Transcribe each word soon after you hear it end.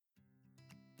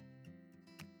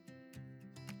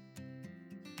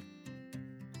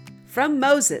From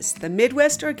Moses, the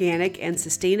Midwest Organic and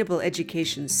Sustainable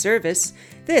Education Service,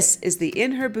 this is the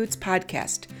In Her Boots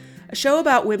podcast, a show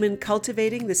about women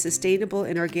cultivating the sustainable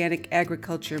and organic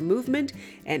agriculture movement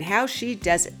and how she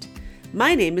does it.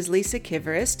 My name is Lisa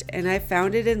Kiverist, and I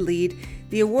founded and lead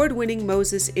the award-winning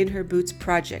Moses In Her Boots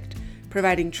project,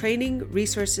 providing training,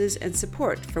 resources, and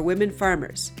support for women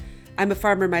farmers. I'm a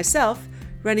farmer myself,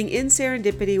 running in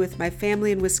serendipity with my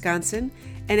family in Wisconsin,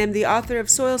 and am the author of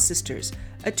Soil Sisters,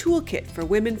 a toolkit for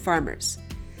women farmers.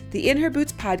 The In Her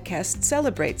Boots podcast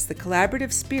celebrates the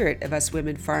collaborative spirit of us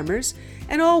women farmers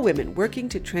and all women working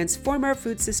to transform our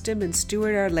food system and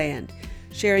steward our land,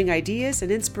 sharing ideas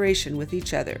and inspiration with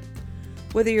each other.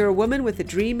 Whether you're a woman with a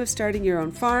dream of starting your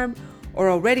own farm or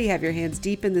already have your hands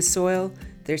deep in the soil,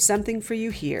 there's something for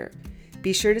you here.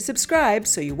 Be sure to subscribe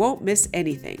so you won't miss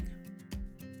anything.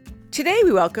 Today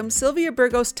we welcome Sylvia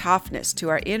Burgos Toffness to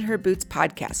our In Her Boots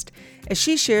podcast as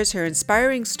she shares her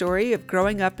inspiring story of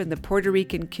growing up in the Puerto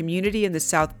Rican community in the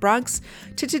South Bronx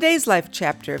to today's life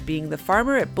chapter of being the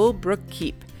farmer at Bullbrook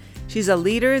Keep. She's a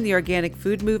leader in the organic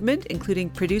food movement, including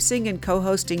producing and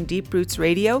co-hosting Deep Roots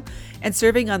Radio and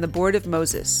serving on the board of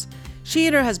Moses. She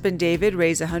and her husband David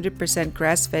raise 100%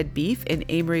 grass-fed beef in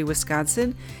Amory,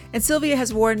 Wisconsin, and Sylvia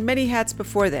has worn many hats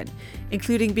before then,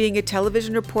 including being a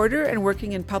television reporter and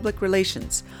working in public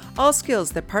relations, all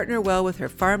skills that partner well with her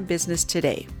farm business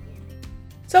today.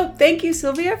 So thank you,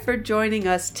 Sylvia, for joining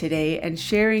us today and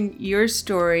sharing your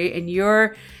story and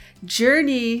your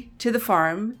journey to the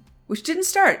farm, which didn't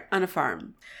start on a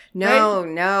farm.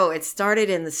 No. It started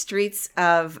in the streets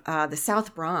of the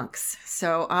South Bronx.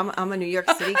 So I'm a New York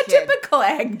City kid. A typical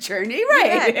ag journey,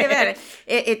 right? Yeah,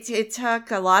 it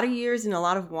took a lot of years and a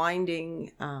lot of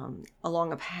winding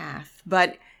along a path,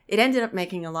 but it ended up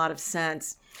making a lot of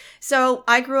sense. So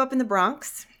I grew up in the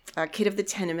Bronx, a kid of the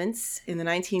tenements in the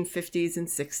 1950s and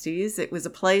 60s. It was a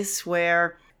place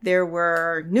where there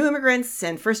were new immigrants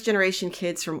and first-generation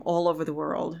kids from all over the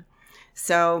world.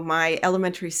 So my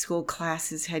elementary school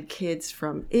classes had kids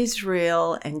from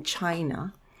Israel and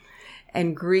China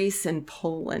and Greece and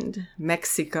Poland,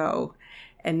 Mexico,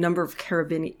 and a number of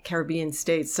Caribbean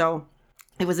states. So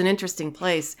it was an interesting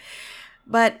place.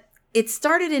 But it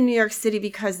started in New York City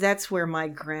because that's where my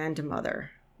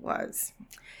grandmother was.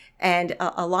 And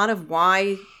a lot of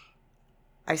why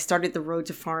I started the road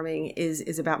to farming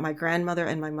is about my grandmother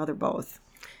and my mother both.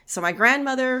 So my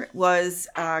grandmother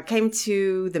came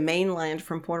to the mainland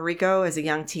from Puerto Rico as a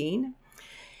young teen.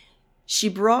 She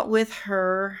brought with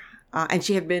her, and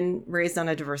she had been raised on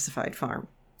a diversified farm.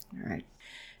 All right.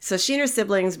 So she and her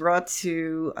siblings brought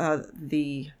to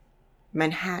the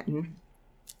Manhattan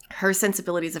her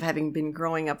sensibilities of having been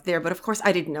growing up there. But of course,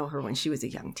 I didn't know her when she was a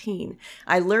young teen.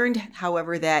 I learned,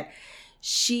 however, that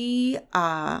she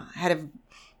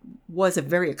was a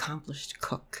very accomplished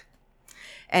cook.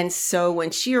 And so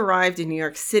when she arrived in New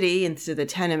York City into the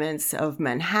tenements of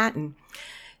Manhattan,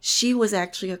 she was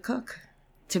actually a cook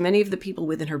to many of the people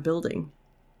within her building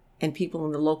and people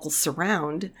in the local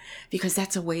surround, because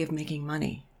that's a way of making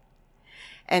money.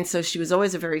 And so she was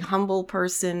always a very humble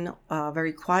person, a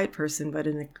very quiet person, but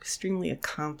an extremely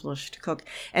accomplished cook.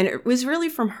 And it was really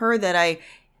from her that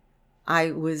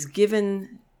I was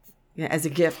given, as a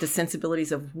gift, the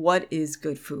sensibilities of what is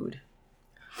good food.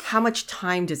 How much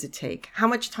time does it take? How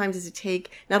much time does it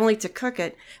take not only to cook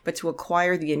it, but to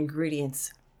acquire the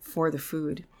ingredients for the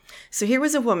food? So here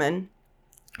was a woman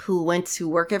who went to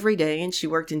work every day, and she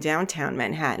worked in downtown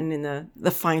Manhattan in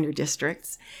the finer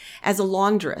districts as a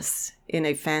laundress in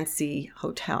a fancy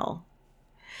hotel,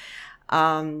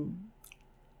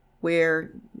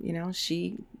 where,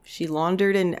 she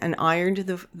laundered and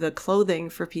ironed the clothing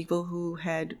for people who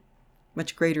had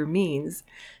much greater means.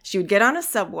 She would get on a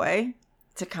subway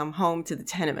to come home to the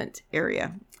tenement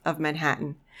area of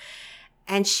Manhattan.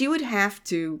 And she would have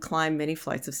to climb many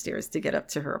flights of stairs to get up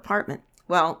to her apartment.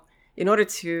 Well, in order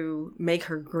to make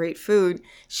her great food,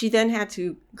 she then had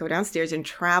to go downstairs and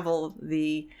travel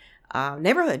the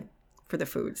neighborhood for the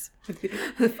foods.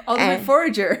 Ultimate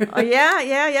forager.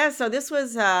 Yeah. So this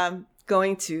was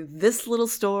going to this little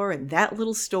store and that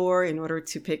little store in order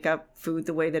to pick up food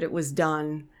the way that it was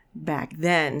done back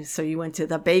then. So you went to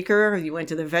the baker, or you went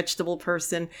to the vegetable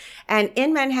person. And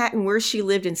in Manhattan, where she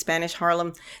lived in Spanish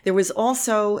Harlem, there was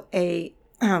also a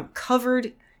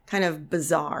covered kind of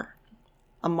bazaar,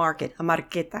 a market, a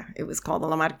marqueta. It was called a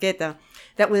la marqueta,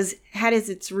 that had as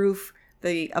its roof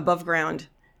the above ground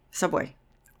subway.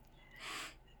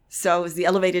 So it was the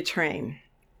elevated train.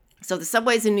 So the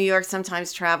subways in New York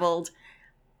sometimes traveled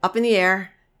up in the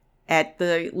air at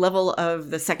the level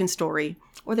of the second story,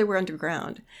 or they were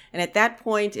underground. And at that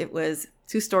point, it was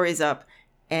 2 stories up,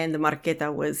 and the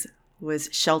marqueta was was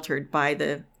sheltered by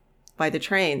the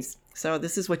trains. So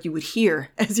this is what you would hear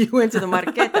as you went to the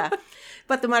Marqueta.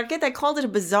 But the Marqueta, I called it a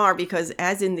bazaar because,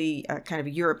 as in the kind of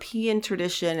European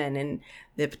tradition and in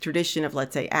the tradition of,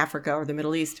 let's say, Africa or the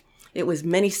Middle East, it was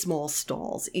many small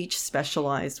stalls, each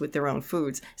specialized with their own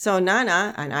foods. So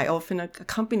Nana, and I often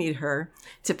accompanied her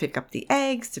to pick up the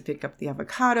eggs, to pick up the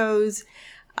avocados.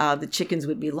 The chickens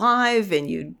would be live and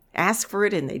you'd ask for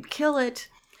it and they'd kill it.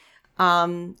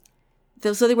 So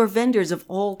they were vendors of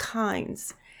all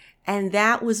kinds. And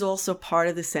that was also part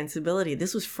of the sensibility.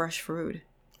 This was fresh fruit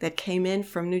that came in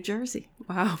from New Jersey.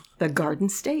 Wow. The Garden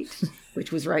State,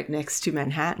 which was right next to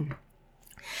Manhattan.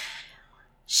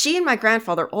 She and my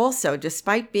grandfather also,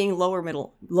 despite being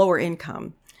lower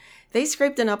income, they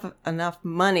scraped enough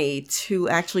money to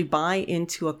actually buy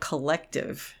into a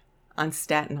collective on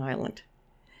Staten Island.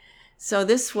 So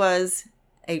this was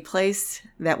a place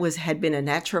that had been a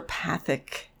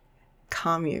naturopathic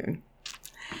commune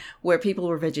where people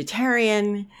were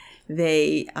vegetarian.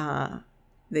 They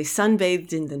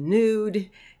sunbathed in the nude,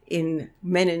 in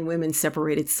men and women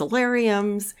separated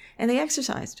solariums, and they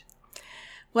exercised.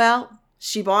 Well,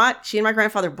 she and my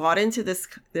grandfather bought into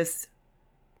this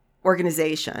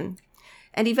organization,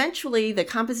 and eventually the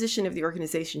composition of the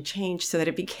organization changed so that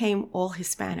it became all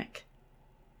Hispanic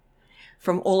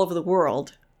from all over the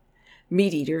world,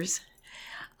 meat eaters,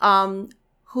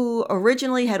 who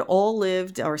originally had all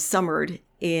lived or summered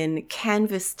in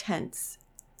canvas tents,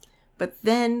 but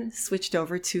then switched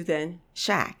over to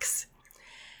shacks.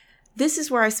 This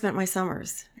is where I spent my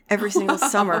summers, every single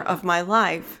summer of my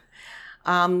life.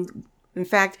 In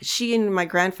fact, my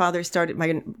grandmother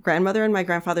and my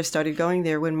grandfather started going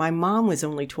there when my mom was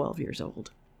only 12 years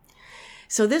old.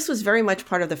 So this was very much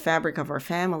part of the fabric of our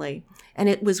family, and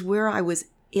it was where I was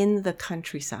in the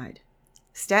countryside.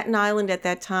 Staten Island at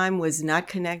that time was not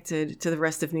connected to the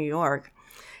rest of New York.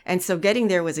 And so getting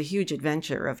there was a huge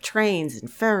adventure of trains and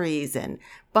ferries and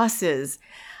buses.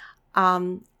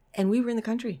 And we were in the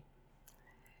country.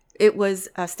 It was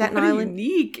Staten Island.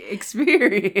 Unique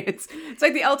experience. It's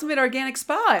like the ultimate organic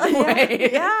spa in a way.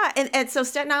 Yeah. And so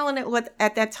Staten Island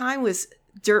at that time was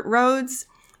dirt roads.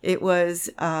 It was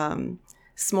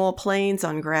small plains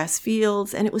on grass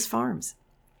fields, and it was farms.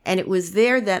 And it was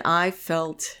there that I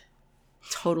felt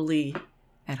totally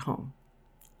at home.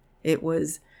 It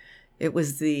was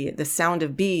the sound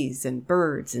of bees and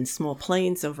birds and small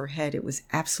planes overhead. It was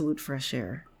absolute fresh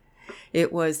air.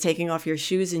 It was taking off your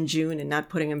shoes in June and not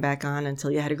putting them back on until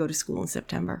you had to go to school in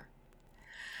September.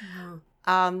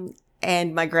 Wow.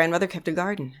 And my grandmother kept a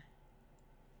garden.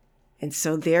 And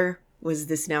so there was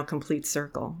this now complete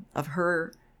circle of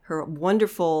her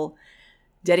wonderful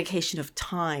dedication of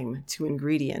time to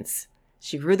ingredients.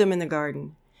 She grew them in the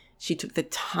garden. She took the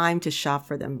time to shop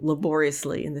for them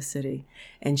laboriously in the city.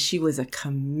 And she was a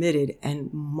committed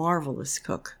and marvelous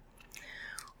cook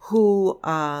who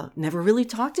never really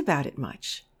talked about it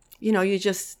much. You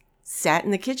just sat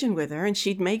in the kitchen with her and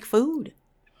she'd make food.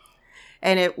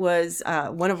 And it was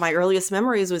one of my earliest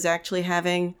memories was actually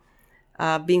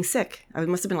being sick. I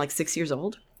must have been like 6 years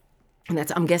old.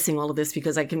 And I'm guessing all of this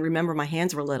because I can remember my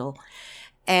hands were little.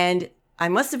 And I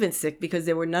must have been sick because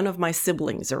there were none of my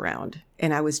siblings around.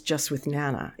 And I was just with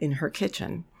Nana in her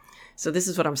kitchen. So this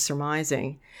is what I'm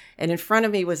surmising. And in front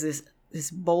of me was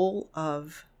this bowl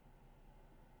of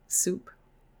soup,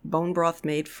 bone broth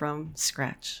made from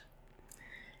scratch.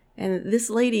 And this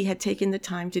lady had taken the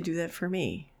time to do that for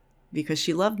me because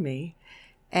she loved me.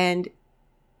 And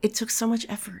it took so much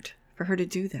effort for her to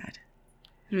do that.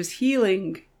 It was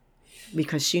healing.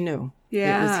 Because she knew it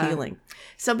was healing.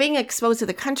 So being exposed to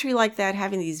the country like that,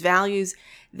 having these values,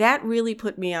 that really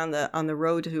put me on the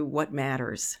road to what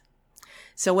matters.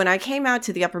 So when I came out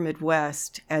to the Upper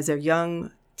Midwest as a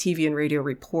young TV and radio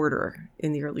reporter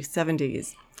in the early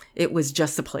 70s, it was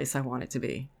just the place I wanted to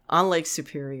be. On Lake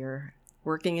Superior,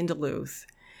 working in Duluth,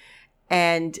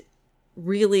 and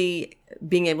really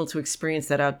being able to experience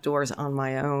that outdoors on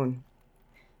my own.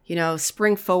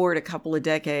 Spring forward a couple of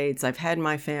decades, I've had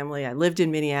my family. I lived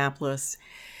in Minneapolis,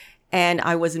 and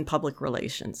I was in public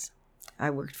relations. I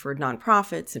worked for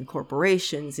nonprofits and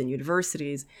corporations and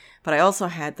universities, but I also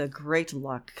had the great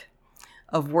luck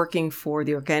of working for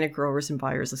the Organic Growers and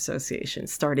Buyers Association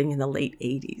starting in the late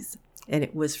 80s. And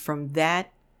it was from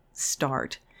that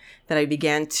start that I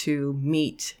began to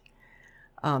meet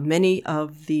many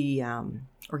of the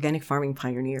organic farming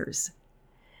pioneers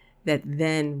that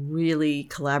then really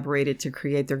collaborated to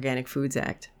create the Organic Foods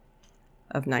Act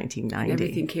of 1990.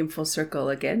 Everything came full circle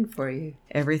again for you.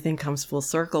 Everything comes full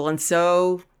circle. And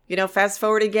so, fast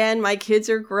forward again, my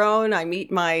kids are grown. I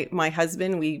meet my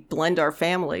husband. We blend our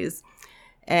families.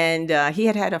 And he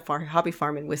had a hobby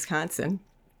farm in Wisconsin.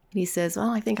 And he says,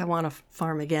 well, I think I want to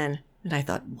farm again. And I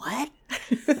thought, what?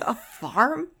 A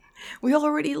farm? We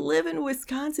already live in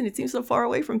Wisconsin. It seems so far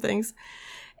away from things.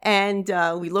 And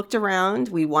we looked around.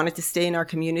 We wanted to stay in our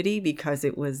community because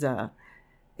it was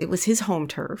his home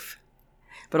turf.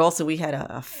 But also we had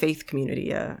a faith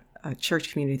community, a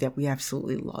church community that we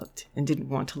absolutely loved and didn't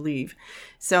want to leave.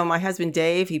 So my husband,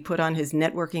 Dave, he put on his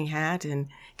networking hat and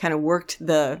kind of worked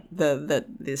the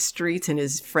streets and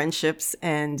his friendships.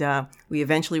 And we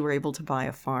eventually were able to buy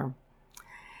a farm.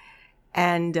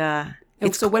 And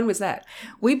so when was that?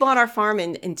 We bought our farm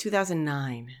in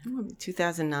 2009.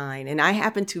 2009. And I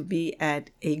happened to be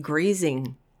at a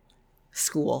grazing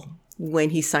school when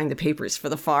he signed the papers for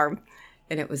the farm.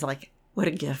 And it was like, what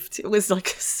a gift. It was like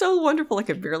so wonderful. I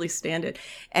could barely stand it.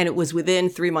 And it was within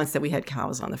 3 months that we had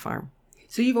cows on the farm.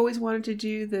 So you've always wanted to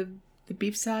do the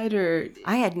beef side, or?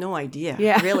 I had no idea,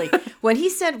 yeah. Really. When he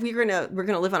said we're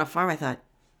gonna live on a farm, I thought,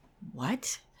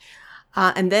 what?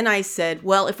 And then I said,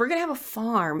 well, if we're going to have a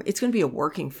farm, it's going to be a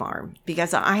working farm,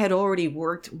 because I had already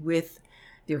worked with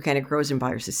the Organic Growers and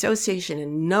Buyers Association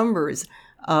and numbers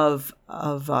of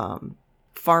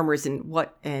farmers and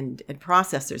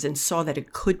processors, and saw that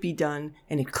it could be done,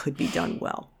 and it could be done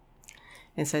well.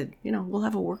 And said, we'll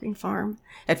have a working farm.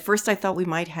 At first, I thought we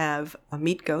might have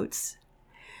meat goats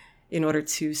in order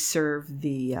to serve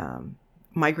the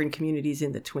migrant communities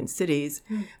in the Twin Cities.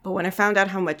 But when I found out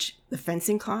how much the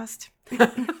fencing cost,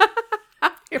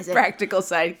 your practical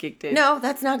side kicked in. No,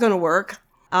 that's not going to work.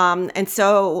 And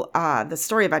so the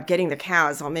story about getting the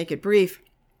cows, I'll make it brief.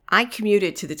 I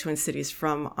commuted to the Twin Cities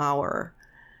from our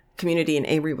community in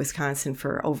Amory, Wisconsin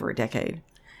for over a decade.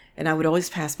 And I would always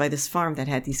pass by this farm that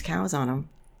had these cows on them,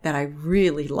 that I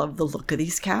really loved the look of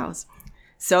these cows.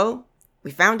 So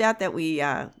we found out that we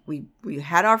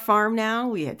had our farm now.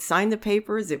 We had signed the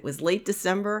papers. It was late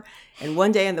December. And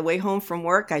one day on the way home from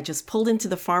work, I just pulled into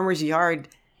the farmer's yard,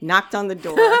 knocked on the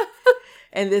door.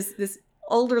 And this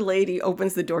older lady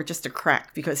opens the door just a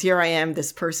crack, because here I am,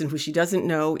 this person who she doesn't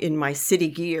know, in my city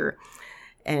gear.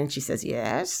 And she says,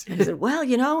 yes. And I said, well,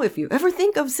 if you ever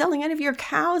think of selling any of your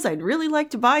cows, I'd really like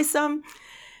to buy some.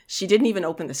 She didn't even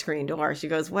open the screen door. She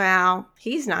goes, well,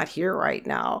 he's not here right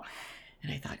now.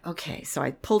 And I thought, okay. So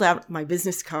I pulled out my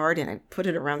business card and I put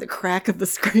it around the crack of the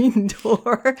screen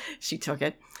door. She took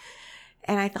it.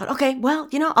 And I thought, okay, well,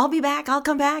 I'll be back. I'll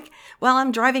come back. Well,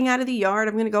 I'm driving out of the yard.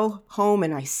 I'm going to go home.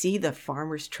 And I see the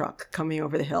farmer's truck coming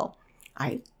over the hill.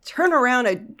 I turn around.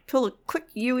 I pull a quick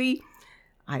U-ey.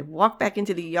 I walk back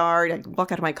into the yard. I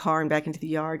walk out of my car and back into the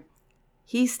yard.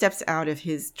 He steps out of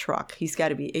his truck. He's got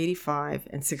to be 85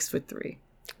 and 6'3",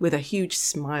 with a huge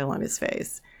smile on his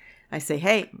face. I say,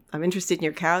 hey, I'm interested in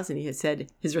your cows. And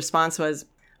his response was,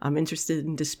 I'm interested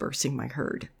in dispersing my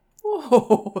herd.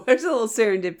 Oh, there's a little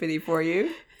serendipity for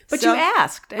you. But so, you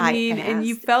asked. I mean, asked. And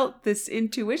you felt this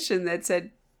intuition that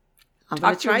said, I'm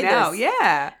going to try now. This.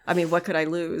 Yeah. I mean, what could I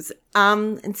lose?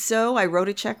 And so I wrote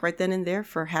a check right then and there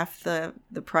for half the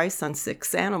price on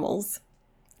 6 animals.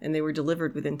 And they were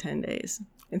delivered within 10 days.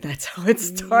 And that's how it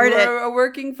started. You're a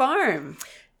working farm.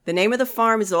 The name of the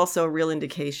farm is also a real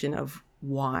indication of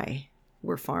why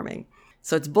we're farming.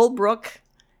 So it's Bullbrook,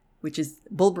 which is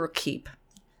Bullbrook Keep.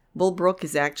 Bullbrook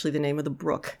is actually the name of the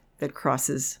brook that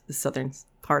crosses the southern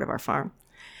part of our farm.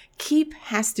 Keep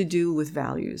has to do with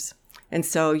values. And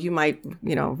so you might,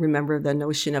 remember the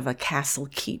notion of a castle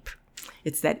keep.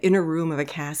 It's that inner room of a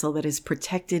castle that is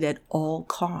protected at all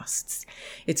costs.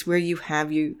 It's where you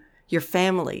have your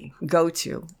family go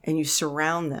to and you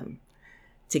surround them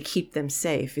to keep them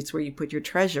safe. It's where you put your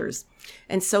treasures.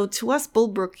 And so to us,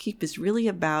 Bullbrook Keep is really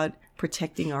about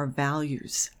protecting our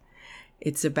values.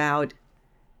 It's about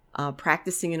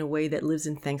practicing in a way that lives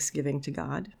in thanksgiving to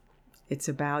God. It's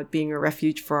about being a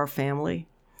refuge for our family.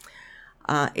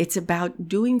 It's about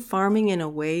doing farming in a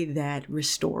way that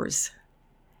restores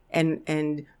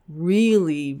and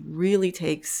really, really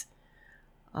takes,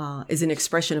 is an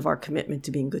expression of our commitment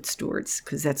to being good stewards,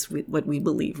 because that's what we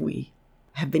believe we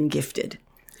have been gifted.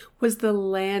 Was the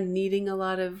land needing a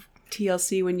lot of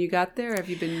TLC when you got there? Have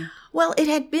you been? Well, it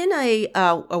had been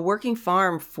a working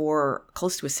farm for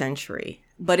close to a century,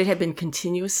 but it had been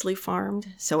continuously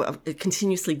farmed, so it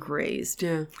continuously grazed.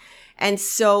 Yeah. And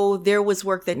so there was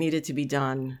work that needed to be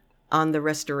done on the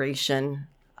restoration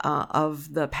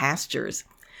of the pastures.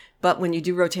 But when you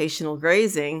do rotational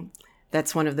grazing,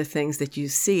 that's one of the things that you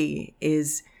see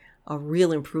is a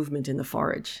real improvement in the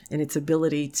forage and its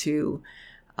ability to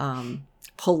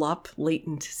pull up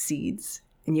latent seeds.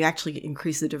 And you actually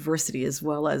increase the diversity as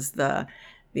well as the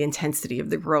intensity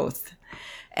of the growth.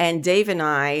 And Dave and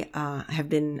I have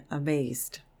been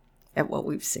amazed at what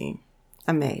we've seen.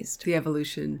 Amazed. The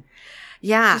evolution.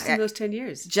 Yeah. Just in those 10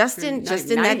 years. Just in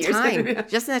that years. time.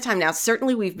 Just in that time. Now,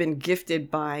 certainly we've been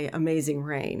gifted by amazing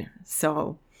rain.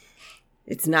 So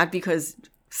it's not because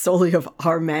solely of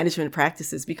our management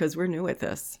practices, because we're new at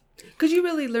this. Because you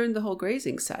really learned the whole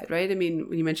grazing side, right? I mean,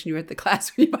 when you mentioned you were at the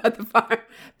class when you bought the farm.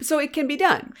 So it can be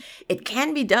done. It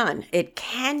can be done. It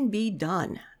can be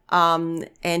done. And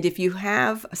if you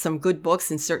have some good books,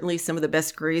 and certainly some of the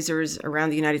best grazers around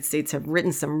the United States have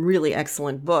written some really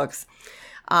excellent books.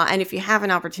 And if you have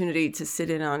an opportunity to sit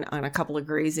in on a couple of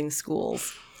grazing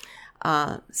schools,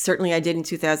 certainly I did in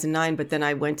 2009, but then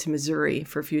I went to Missouri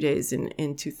for a few days in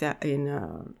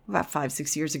about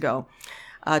 5-6 years ago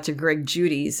to Greg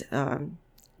Judy's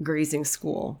grazing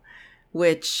school,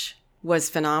 which was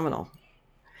phenomenal.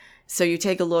 So you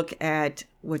take a look at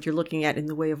what you're looking at in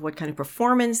the way of what kind of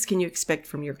performance can you expect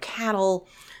from your cattle?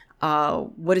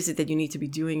 What is it that you need to be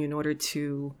doing in order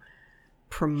to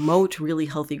promote really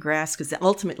healthy grass? Because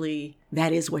ultimately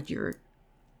that is what you're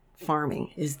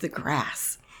farming, is the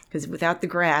grass. Because without the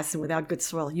grass and without good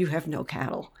soil, you have no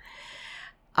cattle.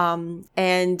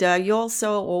 And you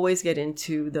also always get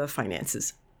into the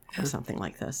finances of something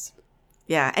like this.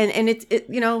 Yeah, and it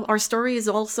you know, our story is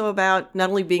also about not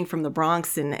only being from the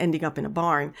Bronx and ending up in a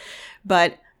barn,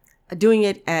 but doing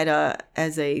it at a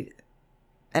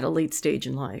late stage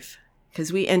in life,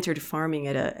 because we entered farming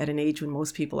at an age when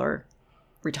most people are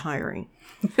retiring.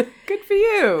 Good for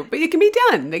you, but it can be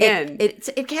done again.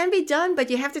 It can be done, but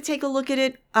you have to take a look at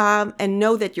it and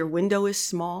know that your window is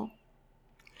small,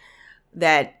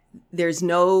 that there's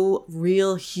no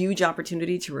real huge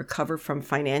opportunity to recover from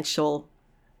financial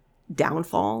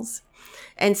downfalls.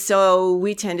 And so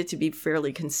we tended to be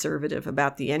fairly conservative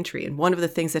about the entry. And one of the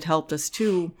things that helped us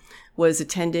too was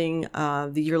attending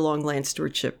the year-long Land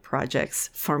Stewardship Project's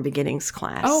Farm Beginnings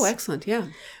class. Oh, excellent. Yeah.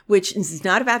 Which is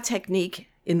not about technique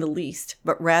in the least,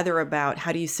 but rather about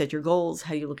how do you set your goals?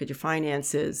 How do you look at your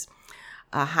finances?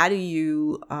 How do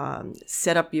you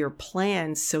set up your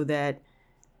plans so that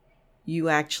you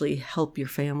actually help your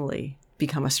family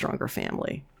become a stronger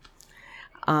family?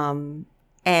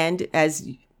 And as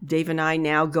Dave and I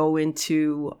now go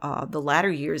into the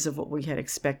latter years of what we had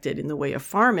expected in the way of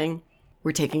farming,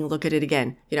 we're taking a look at it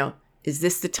again. You know, is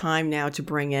this the time now to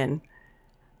bring in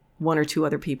one or two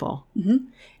other people? Mm-hmm.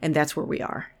 And that's where we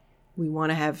are. We want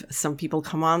to have some people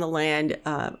come on the land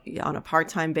on a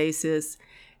part-time basis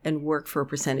and work for a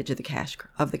percentage of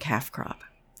the calf crop.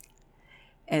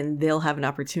 And they'll have an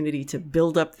opportunity to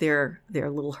build up their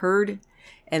little herd,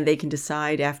 and they can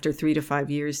decide after 3 to 5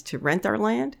 years to rent our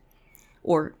land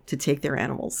or to take their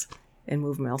animals and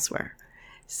move them elsewhere.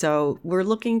 So we're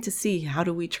looking to see, how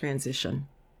do we transition?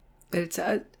 But it's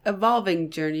an evolving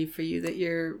journey for you that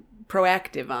you're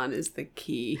proactive on is the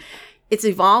key. It's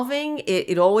evolving.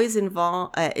 It always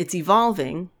it's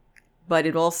evolving, but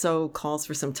it also calls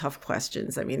for some tough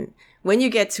questions. I mean, when you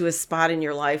get to a spot in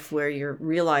your life where you're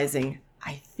realizing,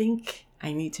 I think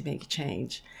I need to make a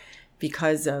change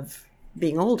because of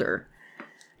being older,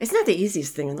 it's not the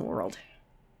easiest thing in the world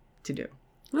to do.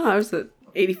 Well, I was the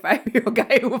 85-year-old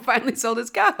guy who finally sold his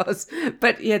cows,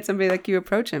 but he had somebody like you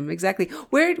approach him. Exactly.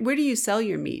 Where do you sell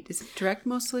your meat? Is it direct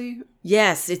mostly?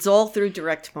 Yes, it's all through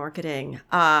direct marketing.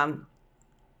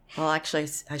 Well, actually,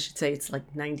 I should say it's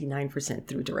like 99%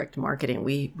 through direct marketing.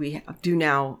 We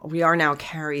are now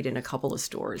carried in a couple of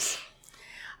stores.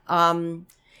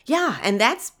 Yeah, and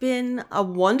that's been a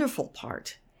wonderful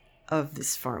part of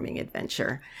this farming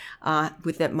adventure.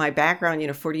 With my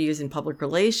background, 40 years in public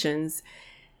relations,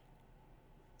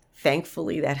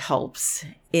 thankfully that helps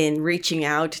in reaching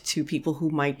out to people who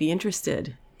might be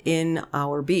interested in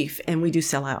our beef. And we do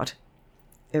sell out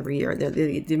every year.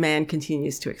 The demand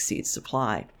continues to exceed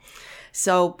supply.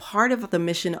 So part of the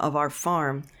mission of our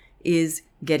farm is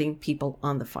getting people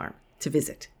on the farm to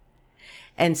visit.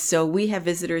 And so we have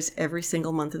visitors every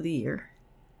single month of the year,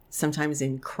 sometimes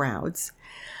in crowds,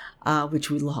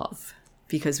 which we love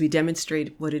because we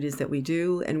demonstrate what it is that we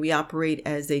do, and we operate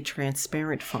as a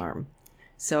transparent farm.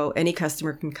 So any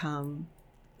customer can come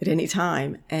at any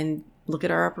time and look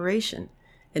at our operation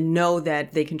and know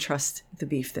that they can trust the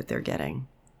beef that they're getting.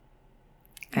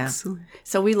 Yeah. Excellent.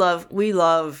 So we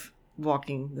love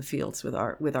walking the fields with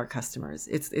our customers.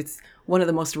 It's one of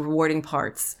the most rewarding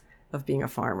parts of being a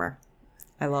farmer.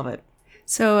 I love it.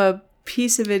 So a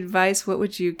piece of advice, what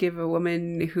would you give a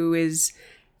woman who is,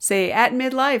 say, at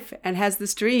midlife and has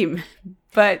this dream,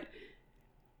 but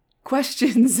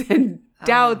questions and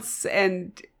doubts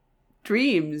and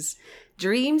dreams?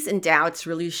 Dreams and doubts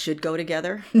really should go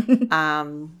together.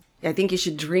 I think you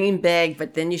should dream big,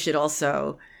 but then you should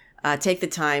also take the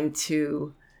time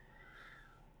to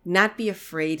not be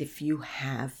afraid if you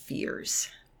have fears.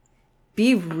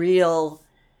 Be real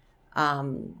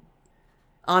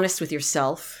honest with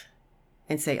yourself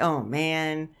and say, oh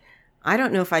man, I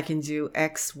don't know if I can do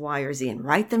X, Y, or Z, and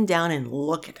write them down and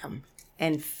look at them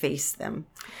and face them.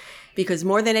 Because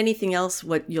more than anything else,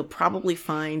 what you'll probably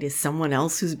find is someone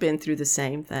else who's been through the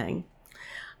same thing.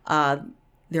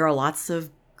 There are lots of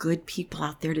good people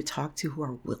out there to talk to who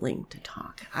are willing to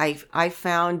talk.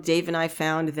 Dave and I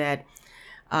found that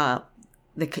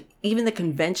even the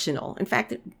conventional, in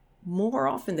fact, more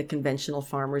often the conventional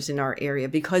farmers in our area,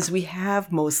 because we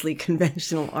have mostly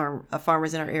conventional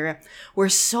farmers in our area, were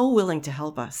so willing to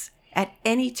help us at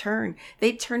any turn.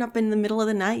 They'd turn up in the middle of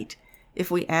the night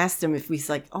if we asked them, if we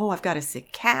like, oh, I've got a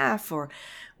sick calf, or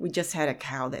we just had a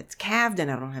cow that's calved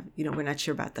and I don't have, we're not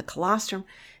sure about the colostrum.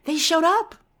 They showed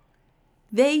up.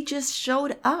 They just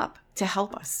showed up to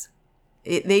help us.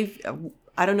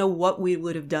 I don't know what we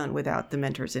would have done without the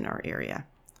mentors in our area.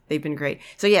 They've been great.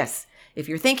 So yes, if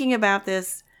you're thinking about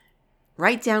this,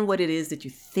 write down what it is that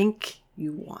you think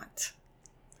you want.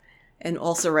 And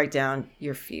also write down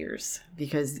your fears,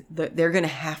 because they're going to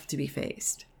have to be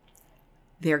faced.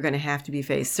 They're going to have to be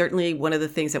faced. Certainly one of the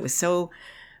things that was so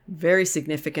very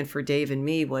significant for Dave and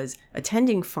me was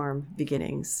attending farm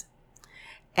beginnings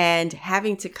and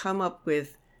having to come up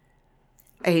with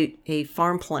a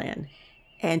farm plan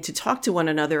and to talk to one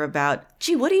another about,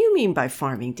 gee, what do you mean by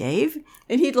farming, Dave?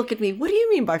 And he'd look at me, what do you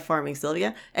mean by farming,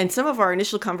 Sylvia? And some of our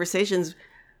initial conversations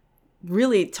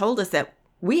really told us that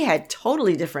we had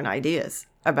totally different ideas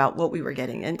about what we were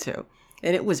getting into.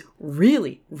 And it was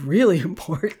really, really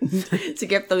important to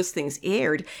get those things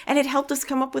aired. And it helped us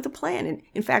come up with a plan. And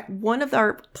in fact, one of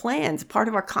our plans, part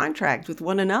of our contract with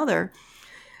one another,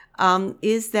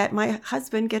 is that my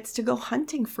husband gets to go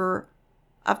hunting for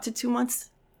up to 2 months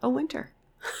a winter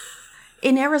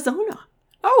in Arizona.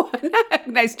 Oh,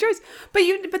 nice choice.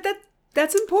 But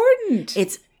that's important.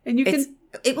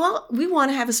 Well, we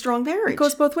want to have a strong marriage. It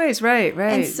goes both ways, right.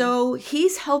 And so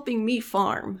he's helping me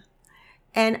farm,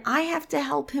 and I have to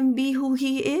help him be who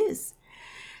he is.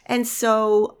 And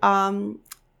so,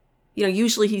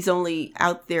 usually he's only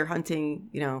out there hunting,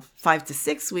 5 to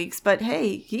 6 weeks, but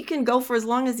hey, he can go for as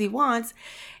long as he wants.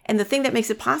 And the thing that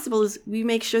makes it possible is we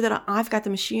make sure that I've got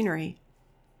the machinery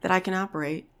that I can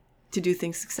operate to do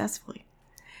things successfully.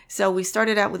 So we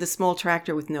started out with a small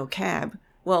tractor with no cab.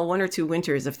 Well, 1 or 2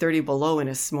 winters of 30 below in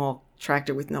a small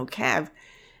tractor with no cab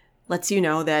lets you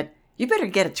know that you better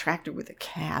get a tractor with a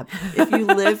cab if you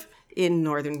live in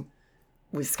northern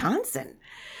Wisconsin.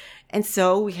 And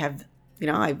so we have,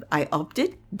 I upped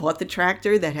it, bought the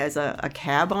tractor that has a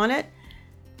cab on it.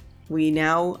 We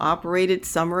now operate it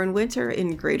summer and winter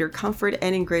in greater comfort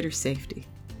and in greater safety.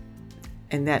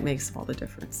 And that makes all the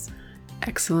difference.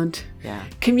 Excellent. Yeah.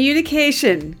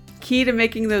 Communication, key to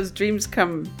making those dreams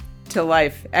come to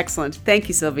life. Excellent. Thank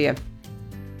you, Sylvia.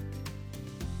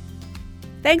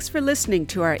 Thanks for listening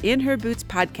to our In Her Boots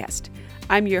podcast.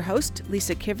 I'm your host,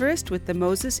 Lisa Kiverist, with the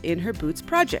Moses In Her Boots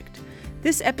project.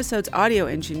 This episode's audio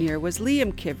engineer was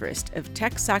Liam Kiverist of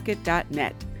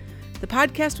TechSocket.net. The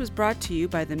podcast was brought to you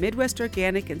by the Midwest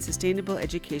Organic and Sustainable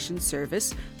Education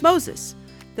Service, Moses.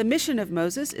 The mission of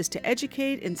Moses is to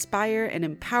educate, inspire, and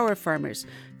empower farmers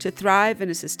to thrive in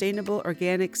a sustainable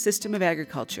organic system of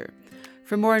agriculture.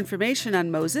 For more information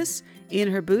on Moses, In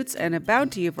Her Boots, and a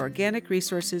bounty of organic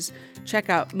resources, check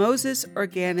out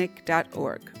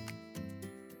mosesorganic.org.